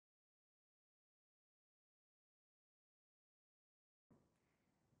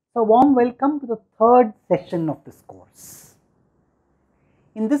So, warm welcome to the third session of this course.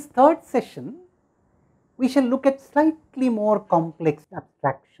 In this third session, we shall look at slightly more complex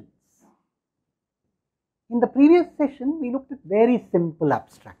abstractions. In the previous session, we looked at very simple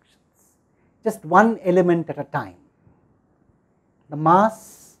abstractions, just one element at a time, the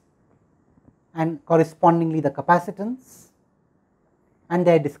mass and correspondingly the capacitance and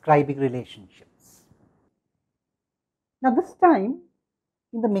their describing relationships. Now, this time,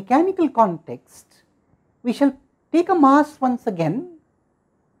 in the mechanical context, we shall take a mass once again,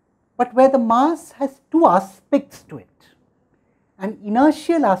 but where the mass has two aspects to it, an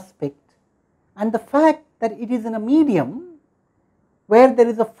inertial aspect and the fact that it is in a medium where there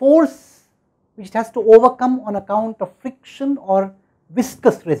is a force which it has to overcome on account of friction or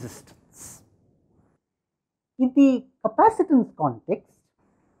viscous resistance. In the capacitance context,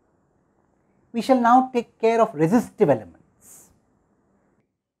 we shall now take care of resistive elements.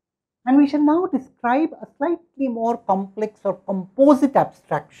 And we shall now describe a slightly more complex or composite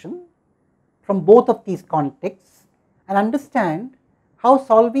abstraction from both of these contexts and understand how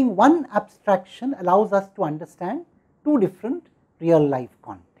solving one abstraction allows us to understand two different real life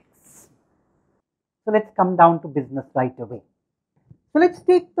contexts. So, let us come down to business right away. So, let us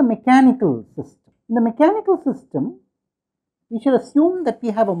take the mechanical system. In the mechanical system, we shall assume that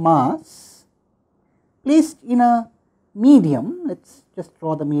we have a mass placed in a medium, let us just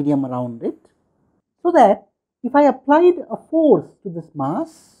draw the medium around it, so that if I applied a force to this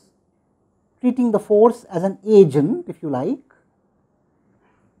mass, treating the force as an agent if you like,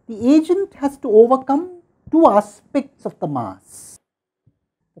 the agent has to overcome two aspects of the mass.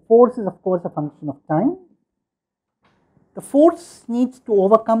 The force is of course a function of time. The force needs to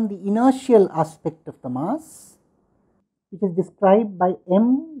overcome the inertial aspect of the mass, which is described by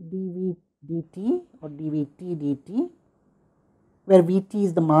m dv dt or dvt dt, where Vt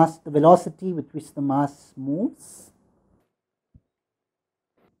is the mass, the velocity with which the mass moves.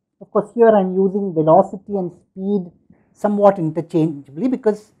 Of course, here I am using velocity and speed somewhat interchangeably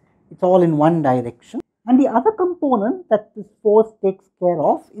because it is all in one direction. And the other component that this force takes care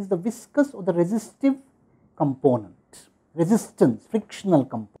of is the viscous or the resistive component, resistance, frictional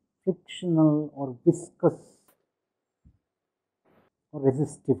component, frictional or viscous or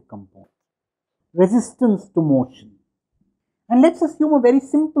resistive component, resistance to motion. And let us assume a very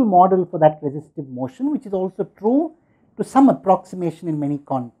simple model for that resistive motion, which is also true to some approximation in many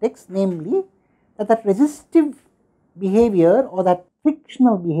contexts, namely that resistive behavior or that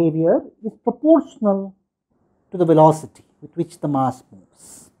frictional behavior is proportional to the velocity with which the mass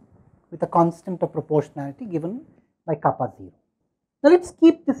moves, with a constant of proportionality given by kappa 0. Now, let us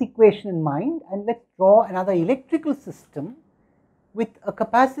keep this equation in mind and let us draw another electrical system with a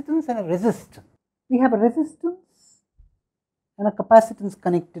capacitance and a resistance. We have a resistance and a capacitance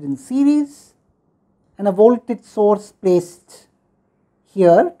connected in series and a voltage source placed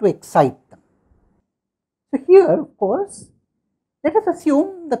here to excite them. So, here of course, let us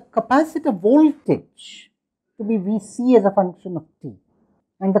assume the capacitor voltage to be Vc as a function of t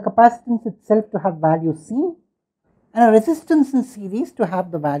and the capacitance itself to have value C and a resistance in series to have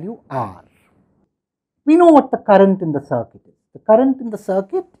the value R. We know what the current in the circuit is. The current in the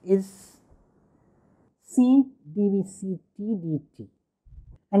circuit is C dVct dt,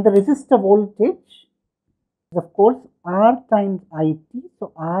 and the resistor voltage is of course R times It,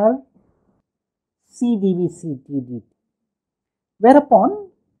 so R C dVct dt, whereupon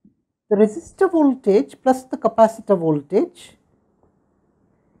the resistor voltage plus the capacitor voltage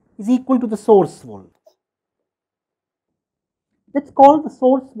is equal to the source voltage. Let us call the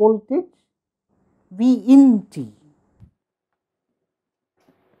source voltage V in t.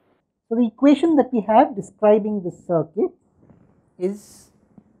 So, the equation that we have describing this circuit is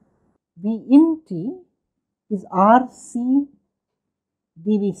V in t is RC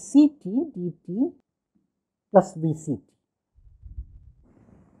dVct dt plus Vct.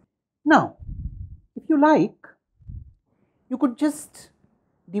 Now, if you like, you could just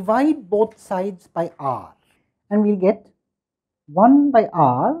divide both sides by R and we will get 1 by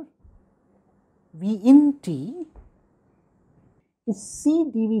R V in t is C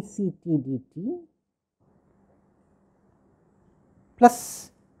dVct dt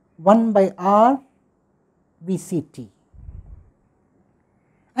plus 1 by R Vct,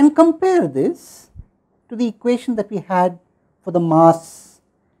 and compare this to the equation that we had for the mass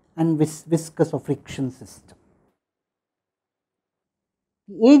and viscous or friction system.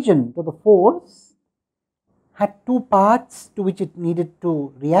 The agent or the force had two parts to which it needed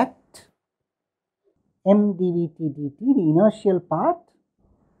to react, m dvt dt, the inertial part,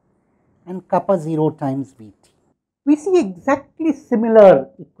 and kappa 0 times Vt. we see exactly similar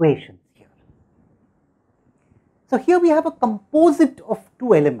equations here. So, here we have a composite of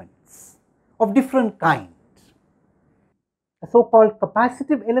two elements of different kind, a so-called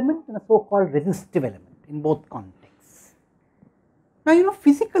capacitive element and a so-called resistive element in both contexts. Now,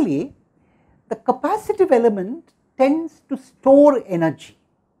 physically, the capacitive element tends to store energy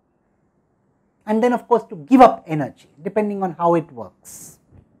and then of course to give up energy depending on how it works,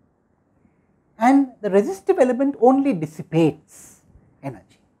 and the resistive element only dissipates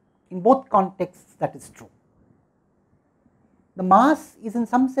energy. In both contexts that is true. The mass is in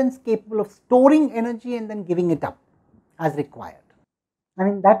some sense capable of storing energy and then giving it up as required, and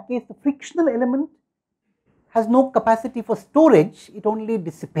in that case the frictional element has no capacity for storage, it only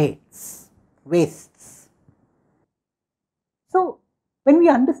dissipates, wastes. So, when we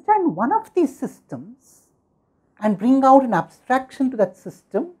understand one of these systems and bring out an abstraction to that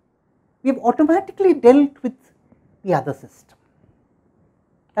system, we have automatically dealt with the other system.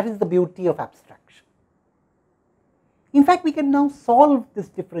 That is the beauty of abstraction. In fact, we can now solve this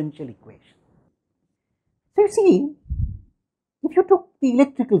differential equation. So, you see, if you took the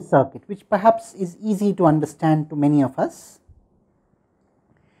electrical circuit, which perhaps is easy to understand to many of us,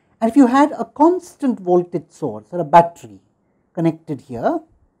 and if you had a constant voltage source or a battery connected here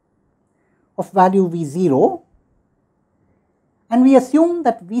of value V0, and we assume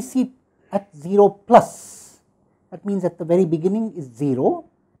that Vc at 0 plus, that means at the very beginning is 0,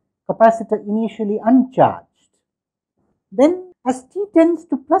 capacitor initially uncharged. Then as t tends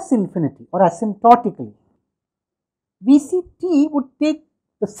to plus infinity or asymptotically, Vct would take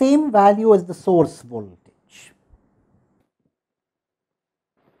the same value as the source voltage.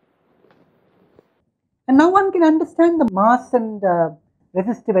 And now one can understand the mass and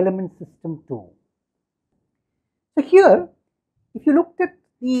resistive element system too. So, here if you looked at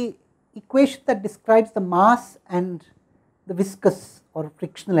the equation that describes the mass and the viscous or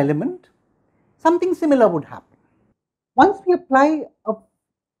frictional element, something similar would happen. Once we apply a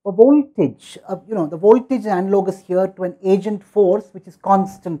voltage, the voltage is analogous here to an agent force which is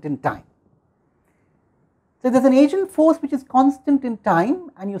constant in time. So, there is an agent force which is constant in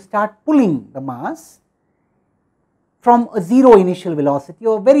time and you start pulling the mass from a 0 initial velocity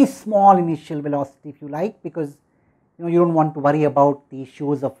or a very small initial velocity if you like, because you do not want to worry about the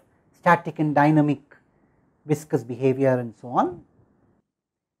issues of static and dynamic viscous behavior and so on.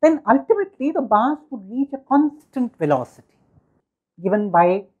 Then ultimately the mass would reach a constant velocity given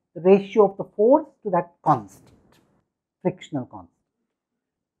by the ratio of the force to that constant, frictional constant.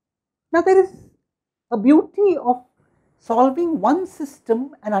 Now, there is a beauty of solving one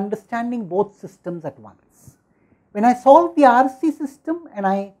system and understanding both systems at once. When I solve the RC system and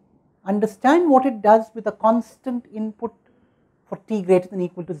I understand what it does with a constant input for t greater than or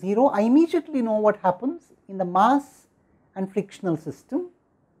equal to 0, I immediately know what happens in the mass and frictional system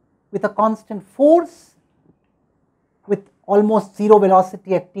with a constant force with almost 0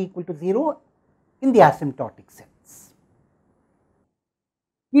 velocity at t equal to 0 in the asymptotic sense.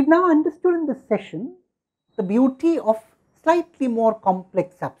 We have now understood in this session the beauty of slightly more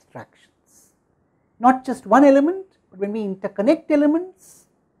complex abstractions. Not just one element, but when we interconnect elements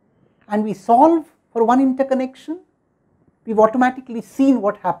and we solve for one interconnection, we have automatically seen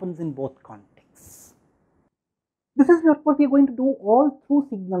what happens in both contexts. This is what we are going to do all through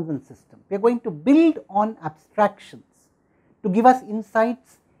signals and systems. We are going to build on abstractions to give us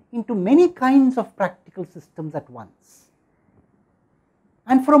insights into many kinds of practical systems at once.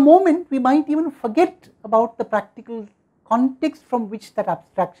 And for a moment, we might even forget about the practical context from which that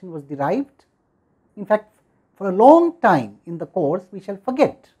abstraction was derived. In fact, for a long time in the course, we shall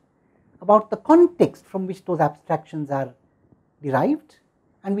forget about the context from which those abstractions are derived,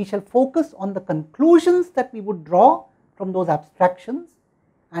 and we shall focus on the conclusions that we would draw from those abstractions,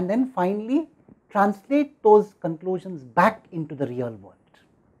 and then finally translate those conclusions back into the real world.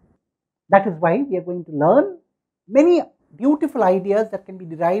 That is why we are going to learn many beautiful ideas that can be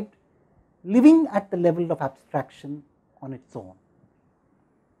derived living at the level of abstraction on its own.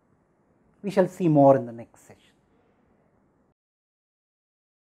 We shall see more in the next session.